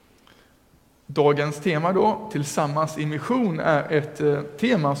Dagens tema då, tillsammans i mission, är ett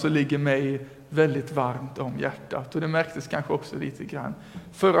tema som ligger mig väldigt varmt om hjärtat. Och det märktes kanske också lite grann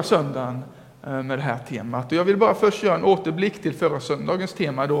förra söndagen med det här temat. Och jag vill bara först göra en återblick till förra söndagens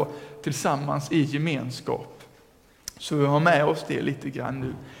tema då, tillsammans i gemenskap. Så vi har med oss det lite grann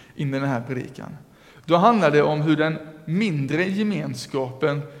nu in i den här predikan. Då handlar det om hur den mindre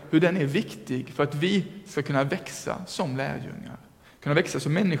gemenskapen, hur den är viktig för att vi ska kunna växa som lärjungar. Kunna växa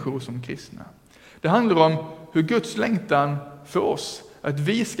som människor och som kristna. Det handlar om hur Guds längtan för oss, att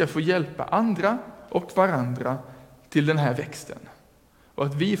vi ska få hjälpa andra och varandra till den här växten. Och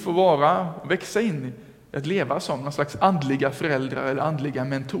att vi får växa in i att leva som någon slags andliga föräldrar eller andliga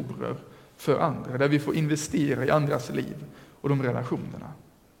mentorer för andra. Där vi får investera i andras liv och de relationerna.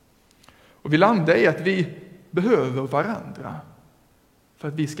 Och vi landar i att vi behöver varandra för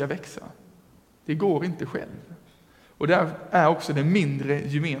att vi ska växa. Det går inte själv. Och där är också den mindre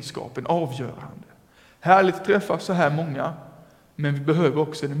gemenskapen avgörande. Härligt att träffa så här många, men vi behöver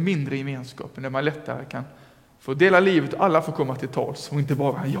också den mindre gemenskapen där man lättare kan få dela livet och alla får komma till tals och inte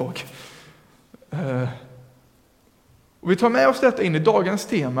bara jag. Och vi tar med oss detta in i dagens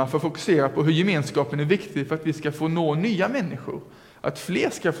tema för att fokusera på hur gemenskapen är viktig för att vi ska få nå nya människor. Att fler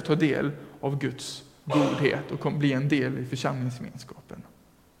ska få ta del av Guds godhet och bli en del i församlingsgemenskapen.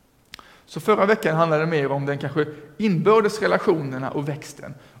 Så förra veckan handlade det mer om den kanske inbördes relationerna och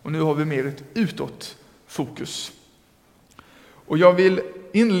växten. Och nu har vi mer ett utåt fokus. Och jag vill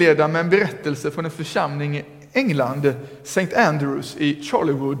inleda med en berättelse från en församling i England, St. Andrews i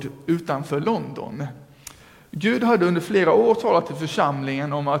Charliewood utanför London. Gud hade under flera år talat till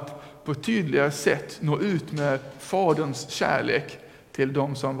församlingen om att på ett tydligare sätt nå ut med faderns kärlek till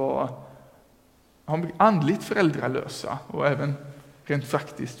de som var andligt föräldralösa och även rent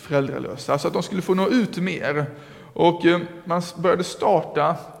faktiskt föräldralösa, så att de skulle få nå ut mer. Och man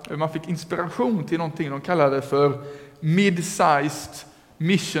började man fick inspiration till någonting de kallade för mid-sized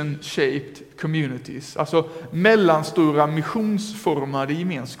mission-shaped communities, alltså mellanstora missionsformade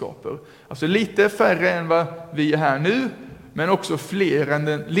gemenskaper. Alltså lite färre än vad vi är här nu, men också fler än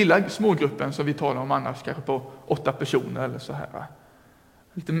den lilla smågruppen som vi talar om annars, kanske på 8 personer eller så här.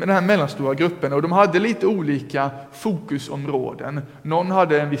 Den här mellanstora gruppen, och de hade lite olika fokusområden. Någon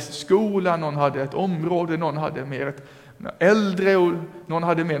hade en viss skola, någon hade ett område, någon hade mer ett äldre och någon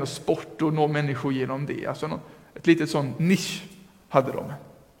hade mer sport och nå människor genom det. Alltså ett litet sån nisch hade de.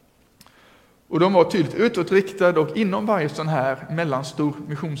 Och de var tydligt utåtriktade, och inom varje sån här mellanstor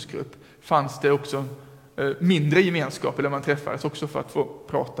missionsgrupp fanns det också mindre gemenskaper där man träffades också för att få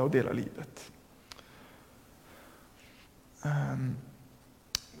prata och dela livet.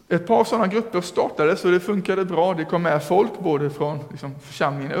 Ett par sådana grupper startades och det funkade bra. Det kom med folk både från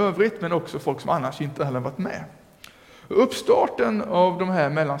församlingen i övrigt, men också folk som annars inte hade varit med. Uppstarten av de här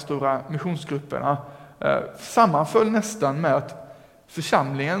mellanstora missionsgrupperna sammanföll nästan med att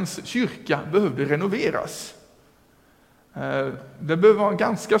församlingens kyrka behövde renoveras. Det behöver vara en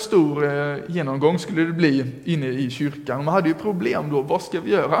ganska stor genomgång skulle det bli inne i kyrkan. Och man hade ju problem då. Vad ska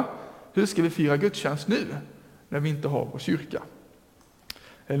vi göra? Hur ska vi fira gudstjänst nu när vi inte har vår kyrka?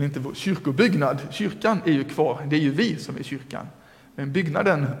 Eller inte vår kyrkobyggnad. Kyrkan är ju kvar. Det är ju vi som är kyrkan. Men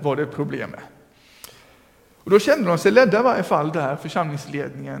byggnaden var det problem med. Och då kände de sig ledda i varje fall där,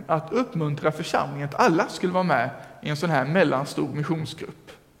 församlingsledningen, att uppmuntra församlingen att alla skulle vara med i en sån här mellanstor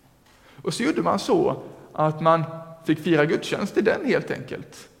missionsgrupp. Och så gjorde man så att man fick fira gudstjänst i den helt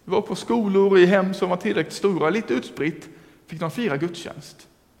enkelt. Det var på skolor och i hem som var tillräckligt stora, lite utspritt, fick de fira gudstjänst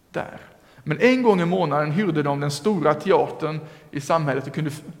där. Men en gång i månaden hyrde de den stora teatern i samhället och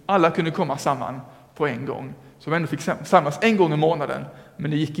alla kunde komma samman på en gång. Så de ändå fick samlas en gång i månaden,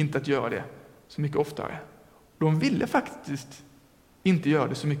 men det gick inte att göra det så mycket oftare. De ville faktiskt inte göra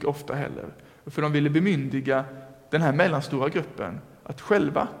det så mycket ofta heller, för de ville bemyndiga den här mellanstora gruppen att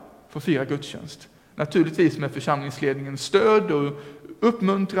själva få fira gudstjänst. Naturligtvis med församlingsledningens stöd och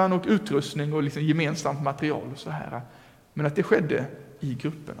uppmuntran och utrustning och gemensamt material och så här. Men att det skedde i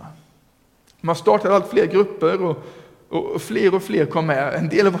grupperna. Man startade allt fler grupper och fler kom med. En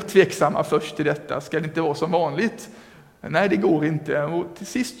del var tveksamma först till detta. Ska det inte vara som vanligt? Nej, det går inte. Och till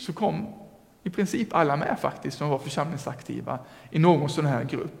sist så kom i princip alla med faktiskt som var församlingsaktiva i någon sån här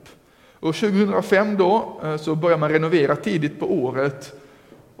grupp. Och 2005 då så började man renovera tidigt på året.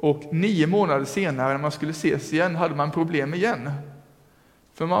 Och 9 månader senare när man skulle ses igen hade man problem igen.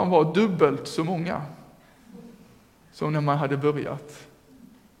 För man var dubbelt så många som när man hade börjat.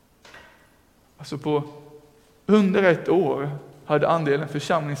 Alltså under ett år hade andelen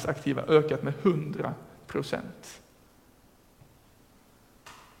församlingsaktiva ökat med 100%.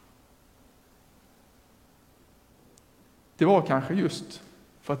 Det var kanske just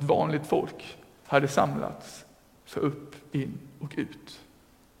för att vanligt folk hade samlats för upp, in och ut.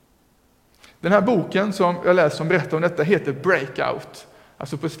 Den här boken som jag läst som berättar om detta heter Breakout.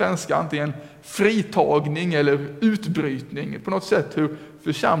 Alltså på svenska antingen fritagning eller utbrytning. På något sätt hur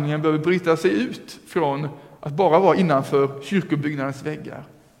församlingen behöver bryta sig ut från att bara vara innanför kyrkobyggnadens väggar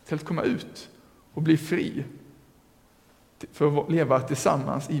till att komma ut och bli fri för att leva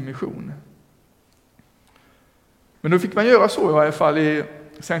tillsammans i mission. Men då fick man göra så i varje fall i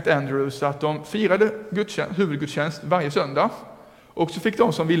St. Andrews att de firade huvudgudstjänst varje söndag. Och så fick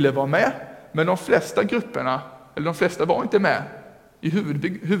de som ville vara med, men de flesta grupperna, eller de flesta var inte med i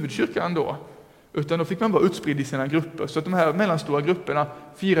huvudkyrkan då, utan då fick man vara utspridd i sina grupper. Så att de här mellanstora grupperna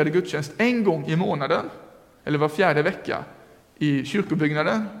firade gudstjänst en gång i månaden, eller var 4:e vecka, i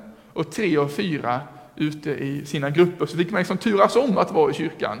kyrkobyggnaden och 3 och 4 ute i sina grupper. Så fick man liksom turas om att vara i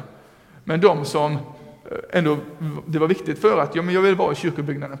kyrkan. Men de som ändå det var viktigt för att jag vill vara i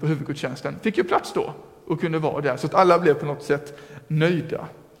kyrkobyggnaden på huvudgudstjänsten fick ju plats då och kunde vara där. Så att alla blev på något sätt nöjda.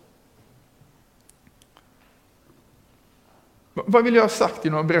 Vad vill jag ha sagt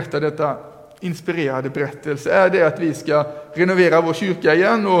genom att berätta detta inspirerade berättelse? Är det att vi ska renovera vår kyrka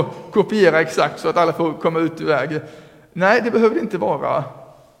igen och kopiera exakt så att alla får komma ut i väg? Nej, det behöver det inte vara.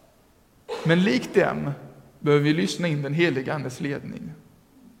 Men likt dem behöver vi lyssna in den heliga Andes ledning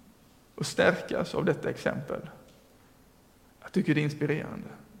och stärkas av detta exempel. Jag tycker det är inspirerande.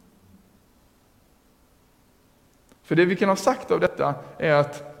 För det vi kan ha sagt av detta är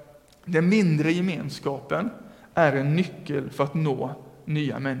att den mindre gemenskapen är en nyckel för att nå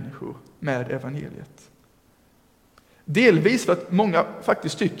nya människor med evangeliet. Delvis för att många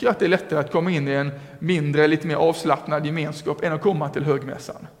faktiskt tycker att det är lättare att komma in i en mindre, lite mer avslappnad gemenskap än att komma till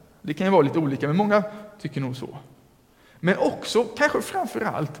högmässan. Det kan ju vara lite olika, men många tycker nog så. Men också, kanske framför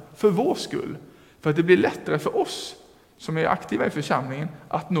allt, för vår skull. För att det blir lättare för oss som är aktiva i församlingen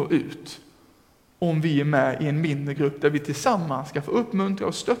att nå ut. Om vi är med i en mindre grupp där vi tillsammans ska få uppmuntra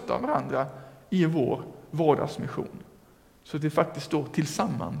och stötta varandra i vår vardagsmission. Så att vi faktiskt står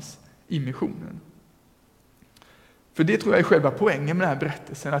tillsammans i missionen. För det tror jag är själva poängen med den här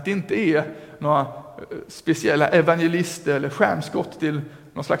berättelsen. Att det inte är några speciella evangelister eller stjärnskott till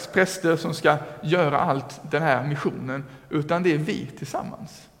någon slags präster som ska göra allt den här missionen. Utan det är vi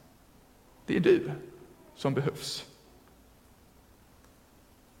tillsammans. Det är du som behövs.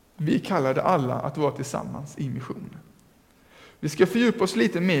 Vi kallade alla att vara tillsammans i mission. Vi ska fördjupa oss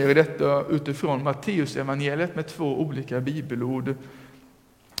lite mer i detta utifrån Matteus evangeliet med 2 olika bibelord.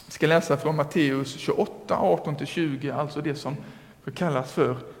 Vi ska läsa från Matteus 28, 18-20, alltså det som kallas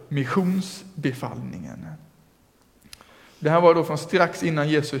för missionsbefallningen. Det här var då från strax innan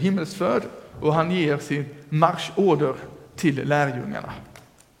Jesu himmelsfärd och han ger sin marschorder till lärjungarna.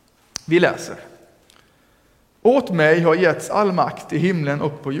 Vi läser. Åt mig har getts all makt i himlen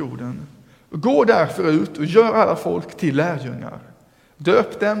och på jorden. Gå därför ut och gör alla folk till lärjungar.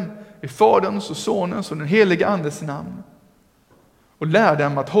 Döp dem i Faderns och Sonens och den heliga Andes namn. Och lär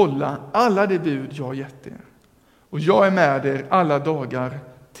dem att hålla alla de bud jag har gett er. Och jag är med er alla dagar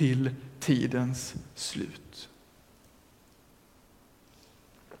till tidens slut.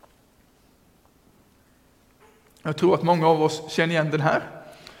 Jag tror att många av oss känner igen den här.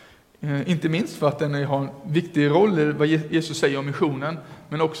 Inte minst för att den har en viktig roll i vad Jesus säger om missionen.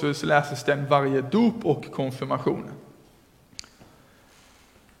 Men också så läses den varje dop och konfirmation.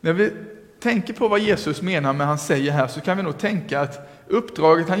 När vi tänker på vad Jesus menar med han säger här så kan vi nog tänka att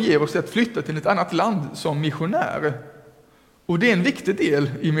uppdraget han ger oss är att flytta till ett annat land som missionär. Och det är en viktig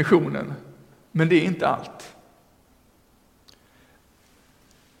del i missionen. Men det är inte allt.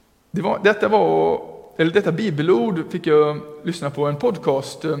 Detta bibelord fick jag lyssna på en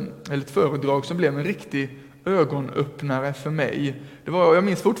podcast eller ett föredrag som blev en riktig ögonöppnare för mig. Jag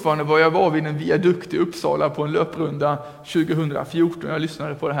minns fortfarande vad jag var vid en viadukt i Uppsala på en löprunda 2014. Jag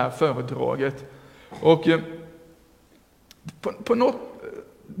lyssnade på det här föredraget. Och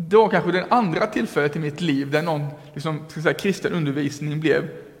det var kanske den andra tillfället i mitt liv där någon kristen undervisning blev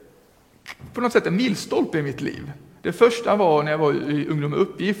på något sätt en milstolpe i mitt liv. Det första var när jag var i Ungdom och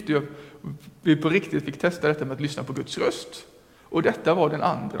uppgift. Vi på riktigt fick testa detta med att lyssna på Guds röst. Och detta var den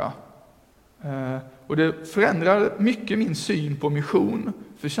andra. Och det förändrade mycket min syn på mission,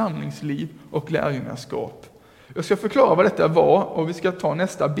 församlingsliv och lärjungaskap. Jag ska förklara vad detta var och vi ska ta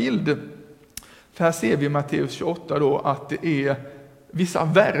nästa bild. För här ser vi i Matteus 28 då att det är vissa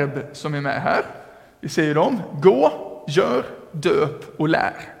verb som är med här. Vi ser dem. Gå, gör, döp och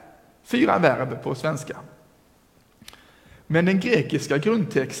lär. 4 verb på svenska. Men den grekiska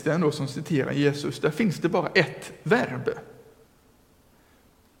grundtexten då som citerar Jesus, där finns det bara ett verb.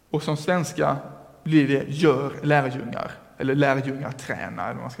 Och som svenska blir det gör lärjungar, eller lärjungar tränar,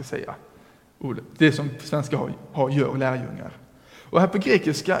 eller vad man ska säga. Det som på svenska har gör lärjungar. Och här på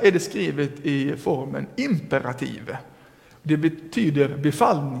grekiska är det skrivet i formen imperativ. Det betyder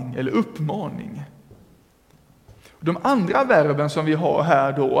befallning eller uppmaning. De andra verben som vi har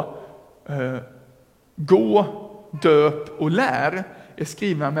här då, gå, döp och lär, är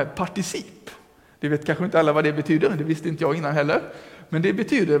skrivna med particip. Det vet kanske inte alla vad det betyder, det visste inte jag innan heller. Men det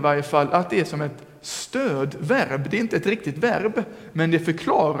betyder i varje fall att det är som ett stödverb. Det är inte ett riktigt verb, men det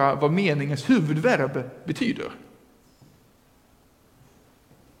förklarar vad meningens huvudverb betyder.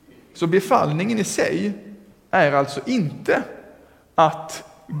 Så befallningen i sig är alltså inte att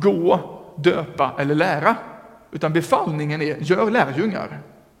gå, döpa eller lära, utan befallningen är gör lärjungar.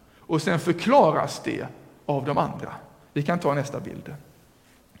 Och sen förklaras det av de andra. Vi kan ta nästa bild.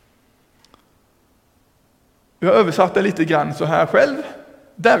 Jag har översatt det lite grann så här själv.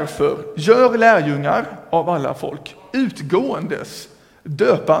 Därför gör lärjungar av alla folk, utgåendes,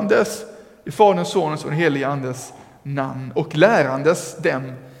 döpandes i Faderns, Sonens och den helige Andes namn och lärandes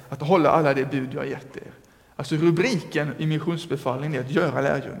dem att hålla alla de bud jag gett er. Alltså rubriken i missionsbefallningen är att göra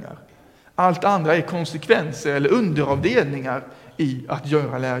lärjungar. Allt andra är konsekvenser eller underavdelningar i att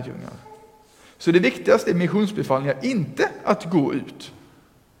göra lärjungar. Så det viktigaste i missionsbefallningen är inte att gå ut.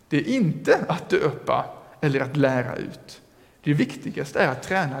 Det är inte att döpa eller att lära ut. Det viktigaste är att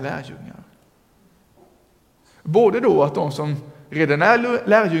träna lärjungar. Både då att de som redan är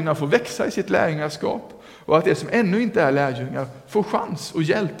lärjungar får växa i sitt lärjungaskap och att de som ännu inte är lärjungar får chans och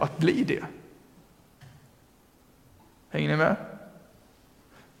hjälp att bli det. Hänger ni med?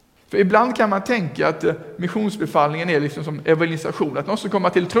 För ibland kan man tänka att missionsbefallningen är liksom som evangelisation. Att någon ska komma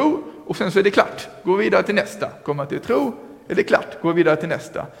till tro och sen så är det klart. Gå vidare till nästa. Komma till tro, är det klart. Gå vidare till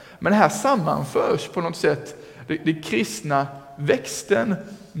nästa. Men här sammanförs på något sätt det kristna växten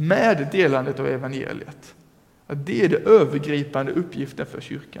med delandet av evangeliet. Att det är det övergripande uppgiften för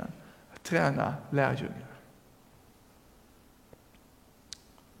kyrkan. Att träna lärjungar.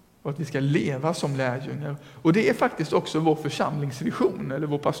 Och att vi ska leva som lärjungar. Och det är faktiskt också vår församlingsvision eller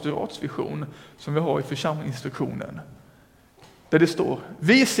vår pastoratsvision som vi har i församlingsinstruktionen. Där det står,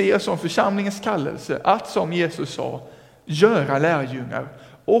 vi ser som församlingens kallelse att som Jesus sa, göra lärjungar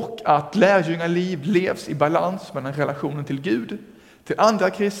och att lärjungarliv levs i balans mellan relationen till Gud, till andra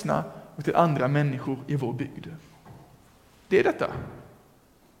kristna och till andra människor i vår bygd. Det är detta.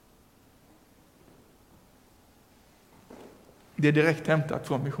 Det är direkt hämtat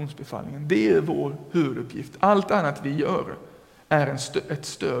från missionsbefallningen. Det är vår huvuduppgift. Allt annat vi gör är ett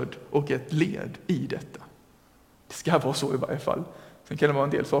stöd och ett led i detta. Det ska vara så i varje fall. Sen kan det vara en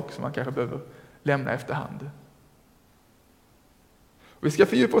del saker som man kanske behöver lämna efterhand. Vi ska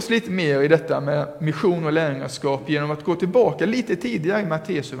fördjupa oss lite mer i detta med mission och lärjungaskap genom att gå tillbaka lite tidigare i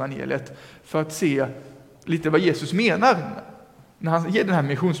Matteus evangeliet för att se lite vad Jesus menar när han ger den här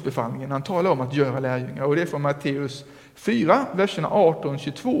missionsbefallningen. Han talar om att göra lärjungar, och det är från Matteus 4, verserna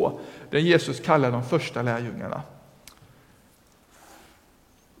 18-22, där Jesus kallar de första lärjungarna.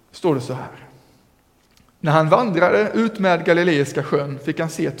 Står det så här. När han vandrade ut med Galileiska sjön fick han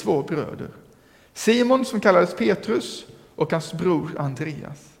se två bröder. Simon som kallades Petrus och hans bror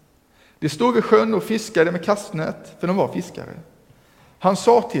Andreas. De stod vid sjön och fiskade med kastnät, för de var fiskare. Han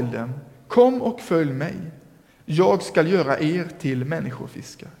sa till dem, kom och följ mig. Jag ska göra er till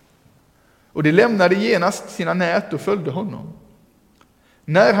människofiskare. Och de lämnade genast sina nät och följde honom.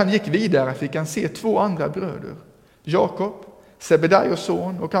 När han gick vidare fick han se två andra bröder, Jakob, Sebedaios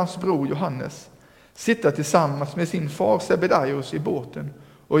son, och hans bror Johannes, sitta tillsammans med sin far Sebedaios i båten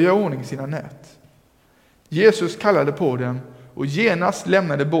och göra ordning sina nät. Jesus kallade på dem och genast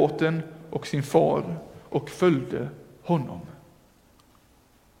lämnade båten och sin far och följde honom.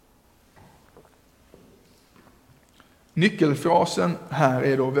 Nyckelfrasen här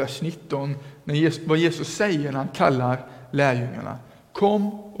är då vers 19, vad Jesus säger när han kallar lärjungarna.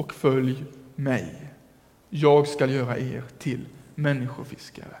 Kom och följ mig. Jag ska göra er till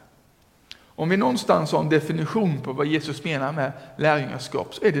människofiskare. Om vi någonstans har en definition på vad Jesus menar med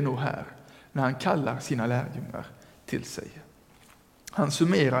lärjungaskap, så är det nog här, när han kallar sina lärjungar till sig. Han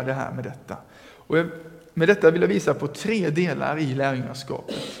summerar det här med detta. Och med detta vill jag visa på 3 delar i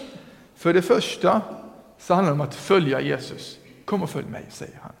lärjungaskapet. För det första så handlar det om att följa Jesus. Kom och följ mig,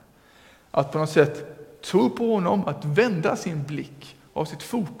 säger han. Att på något sätt tro på honom, att vända sin blick och sitt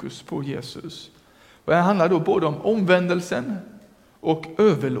fokus på Jesus. Och det handlar då både om omvändelsen och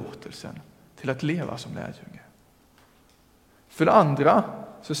överlåtelsen till att leva som lärjunge. För det andra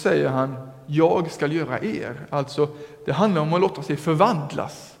så säger han, jag ska göra er. Alltså det handlar om att låta sig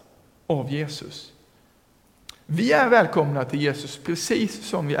förvandlas av Jesus. Vi är välkomna till Jesus precis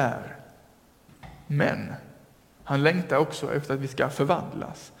som vi är. Men han längtar också efter att vi ska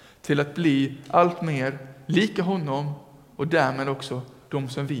förvandlas till att bli allt mer lika honom och därmed också de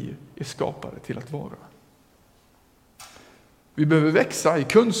som vi är skapade till att vara. Vi behöver växa i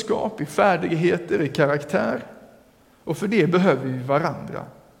kunskap, i färdigheter, i karaktär. Och för det behöver vi varandra,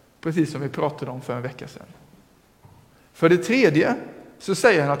 precis som vi pratade om för en vecka sedan. För det tredje så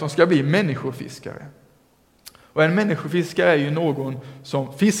säger han att de ska bli människofiskare. Och en människofiskare är ju någon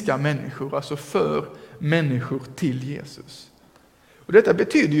som fiskar människor, alltså för människor till Jesus. Och detta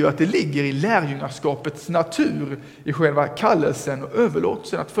betyder ju att det ligger i lärjungaskapets natur, i själva kallelsen och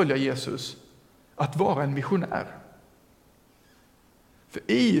överlåtelsen att följa Jesus, att vara en missionär.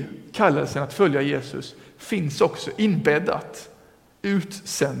 För i kallelsen att följa Jesus finns också inbäddat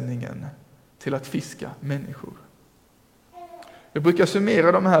utsändningen till att fiska människor. Jag brukar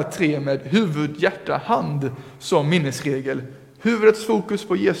summera de här tre med huvud, hjärta, hand som minnesregel. Huvudets fokus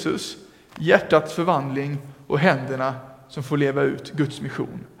på Jesus, hjärtats förvandling och händerna som får leva ut Guds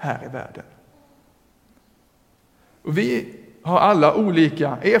mission här i världen. Och vi har alla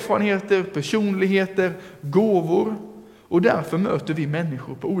olika erfarenheter, personligheter, gåvor och därför möter vi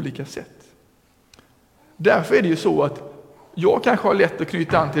människor på olika sätt. Därför är det ju så att jag kanske har lätt att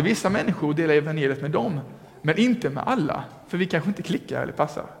knyta an till vissa människor och dela evangeliet med dem, men inte med alla, för vi kanske inte klickar eller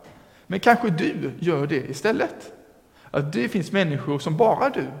passar. Men kanske du gör det istället. Att det finns människor som bara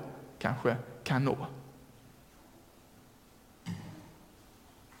du kanske kan nå.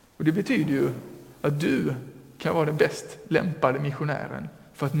 Och det betyder ju att du kan vara den bäst lämpade missionären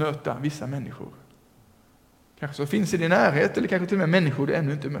för att möta vissa människor. Kanske som finns i din närhet eller kanske till och med människor du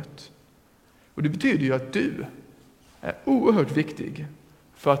ännu inte mött. Och det betyder ju att du är oerhört viktig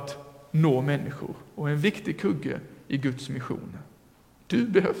för att nå människor och en viktig kugge i Guds mission. Du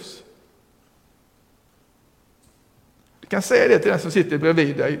behövs. Du kan säga det till den som sitter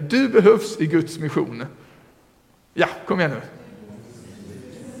bredvid dig. Du behövs i Guds mission. Ja, kom igen nu.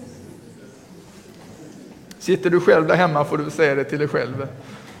 Sitter du själv där hemma får du säga det till dig själv.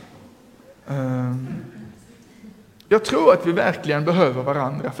 Jag tror att vi verkligen behöver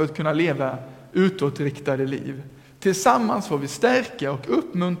varandra för att kunna leva utåtriktade liv. Tillsammans får vi stärka och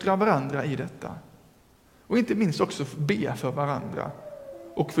uppmuntra varandra i detta. Och inte minst också be för varandra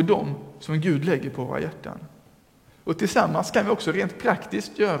och för dem som Gud lägger på våra hjärtan. Och tillsammans kan vi också rent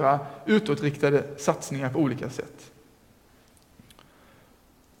praktiskt göra utåtriktade satsningar på olika sätt.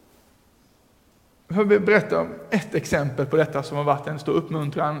 Jag vill berätta om ett exempel på detta som har varit en stor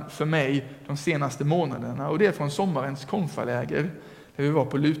uppmuntran för mig de senaste månaderna. Och det är från sommarens konfaläger där vi var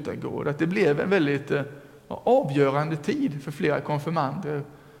på Lutagård. Att det blev en väldigt avgörande tid för flera konfirmander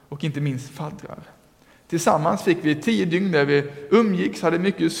och inte minst faddrar. Tillsammans fick vi 10 dygn där vi umgicks, hade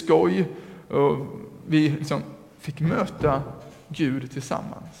mycket skoj och vi fick möta Gud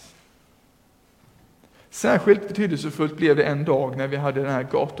tillsammans. Särskilt betydelsefullt blev det en dag när vi hade den här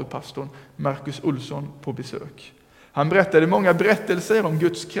gatupastorn Marcus Olsson på besök. Han berättade många berättelser om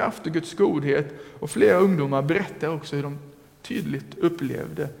Guds kraft och Guds godhet och flera ungdomar berättade också hur de tydligt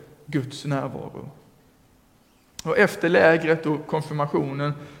upplevde Guds närvaro. Och efter lägret och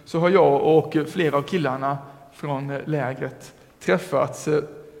konfirmationen så har jag och flera av killarna från lägret träffats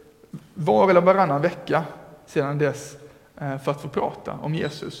var eller varannan vecka sedan dess för att få prata om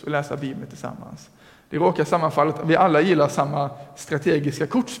Jesus och läsa Bibeln tillsammans. Det råkar sammanfalla att vi alla gillar samma strategiska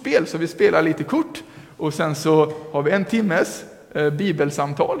kortspel, så vi spelar lite kort och sen så har vi 1 timmes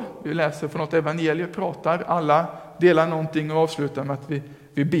bibelsamtal. Vi läser från något evangelium, pratar, alla delar någonting och avslutar med att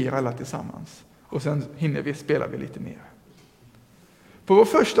vi ber alla tillsammans. Och sen spelar vi lite mer. På vår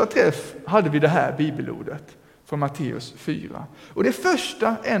första träff hade vi det här bibelordet från Matteus 4. Och det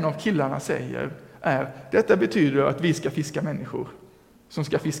första en av killarna säger är: detta betyder att vi ska fiska människor som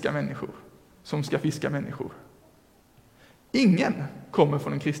ska fiska människor som ska fiska människor. Ingen kommer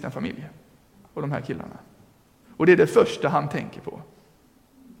från en kristen familj av de här killarna. Och det är det första han tänker på.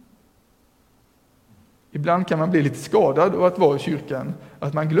 Ibland kan man bli lite skadad av att vara i kyrkan,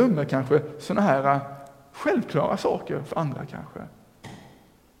 att man glömmer kanske såna här självklara saker för andra kanske.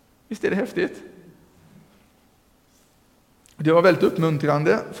 Visst är det häftigt? Det var väldigt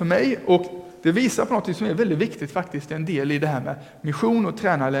uppmuntrande för mig och det visar på något som är väldigt viktigt faktiskt, en del i det här med mission och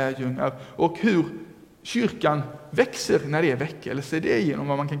träna lärjungar och hur kyrkan växer när det är väckelse. Det är genom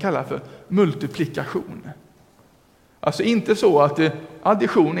vad man kan kalla för multiplikation. Alltså inte så att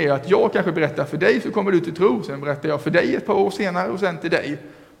addition är att jag kanske berättar för dig så kommer du till tro, sen berättar jag för dig ett par år senare och sen till dig.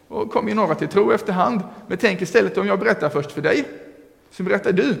 Och kommer ju några till tro efterhand. Men tänk istället om jag berättar först för dig, så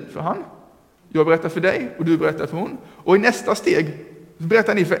berättar du för han. Jag berättar för dig och du berättar för hon. Och i nästa steg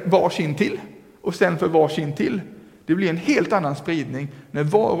berättar ni för varsin till och sen för varsin till. Det blir en helt annan spridning när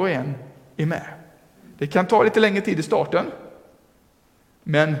var och en är med. Det kan ta lite längre tid i starten.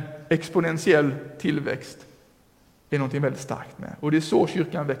 Men exponentiell tillväxt är något väldigt starkt med. Och det är så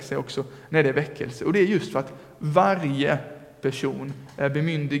kyrkan växer också när det är väckelse. Och det är just för att varje person är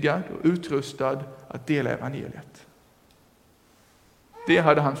bemyndigad och utrustad att dela evangeliet. Det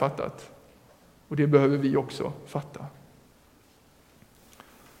hade han fattat. Och det behöver vi också fatta.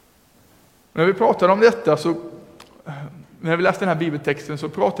 När vi pratar om detta när vi läste den här bibeltexten så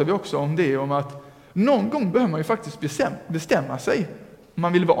pratar vi också om det, om att någon gång behöver man ju faktiskt bestämma sig om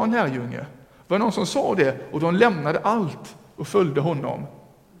man vill vara en lärjunge. Det var någon som sa det och de lämnade allt och följde honom.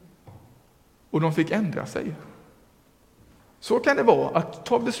 Och de fick ändra sig. Så kan det vara att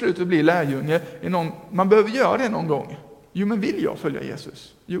ta beslutet att bli lärjunge. Man behöver göra det någon gång. Jo, men vill jag följa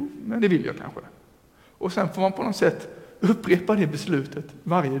Jesus? Jo, men det vill jag kanske. Och sen får man på något sätt upprepa det beslutet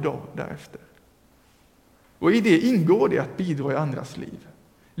varje dag därefter. Och i det ingår det att bidra i andras liv.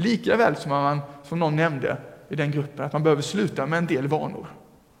 Lika väl som man, som någon nämnde i den gruppen, att man behöver sluta med en del vanor.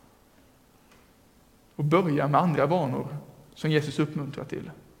 Och börja med andra vanor som Jesus uppmuntrar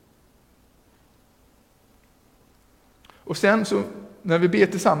till. Och sen så, när vi ber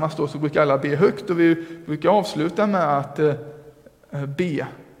tillsammans då, så brukar alla be högt och vi brukar avsluta med att be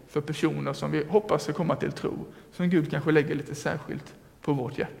för personer som vi hoppas ska komma till tro. Som Gud kanske lägger lite särskilt på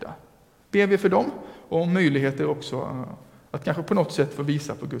vårt hjärta. Ber vi för dem och om möjligheter också att kanske på något sätt få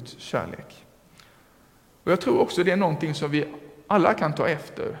visa på Guds kärlek. Och jag tror också det är någonting som vi alla kan ta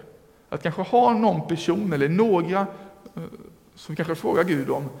efter. Att kanske ha någon person eller några som kanske frågar Gud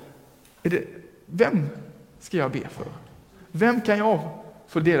om vem ska jag be för? Vem kan jag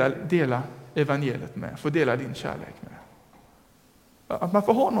få dela evangeliet med? Få dela din kärlek med? Att man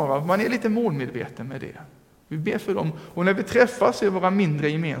får ha några, man är lite målmedveten med det. Vi ber för dem. Och när vi träffas i våra mindre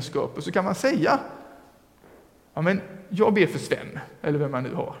gemenskaper så kan man säga: ja, men jag ber för Sven, eller vem man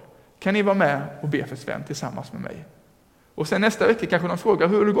nu har. Kan ni vara med och be för Sven tillsammans med mig? Och sen nästa vecka kanske de frågar: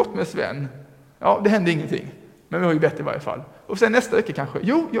 hur har det gått med Sven? Ja, det hände ingenting. Men vi har ju bett i varje fall. Och sen nästa vecka kanske: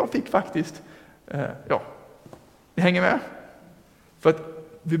 jo, jag fick faktiskt... Ni hänger med? För att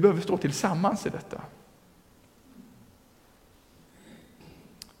vi behöver stå tillsammans i detta.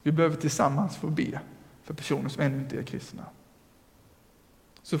 Vi behöver tillsammans få be för personer som ännu inte är kristna.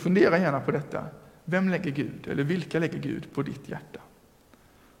 Så fundera gärna på detta. Vem lägger Gud, eller vilka lägger Gud på ditt hjärta?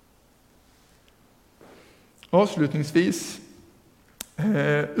 Avslutningsvis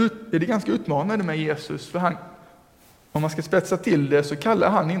är det ganska utmanande med Jesus. För han, om man ska spetsa till det, så kallar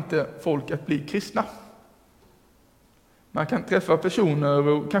han inte folk att bli kristna. Man kan träffa personer,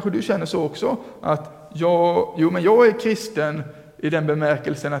 och kanske du känner så också, att jag är kristen i den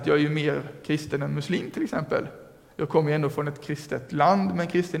bemärkelsen att jag är ju mer kristen än muslim till exempel. Jag kommer ju ändå från ett kristet land med en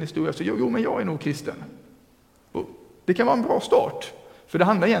kristen historia, så men jag är nog kristen. Och det kan vara en bra start, för det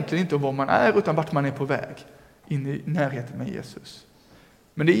handlar egentligen inte om vad man är utan vart man är på väg in i närheten med Jesus.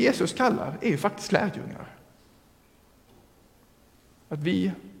 Men det Jesus kallar är ju faktiskt lärjungar. Att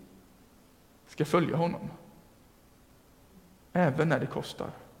vi ska följa honom. Även när det kostar.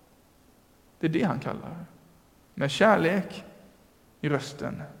 Det är det han kallar. Med kärlek i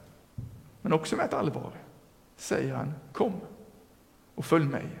rösten. Men också med ett allvar. Säger han: kom och följ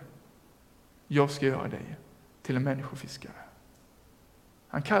mig. Jag ska göra dig till en människofiskare.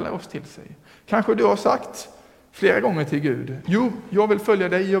 Han kallar oss till sig. Kanske du har sagt flera gånger till Gud: jo, jag vill följa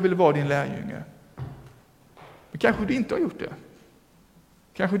dig, jag vill vara din lärjunge. Men kanske du inte har gjort det.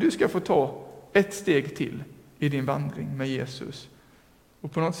 Kanske du ska få ta ett steg till i din vandring med Jesus.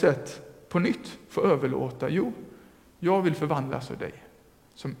 Och på något sätt på nytt få överlåta: jo, jag vill förvandlas av dig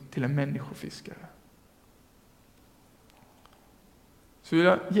till en människofiskare. Så vill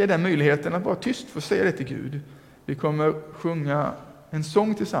jag ge den möjligheten att vara tyst för att säga det till Gud. Vi kommer sjunga en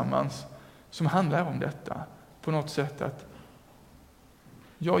sång tillsammans som handlar om detta. På något sätt att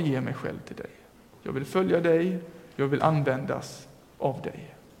jag ger mig själv till dig. Jag vill följa dig, jag vill användas av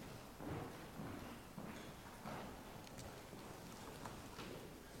dig.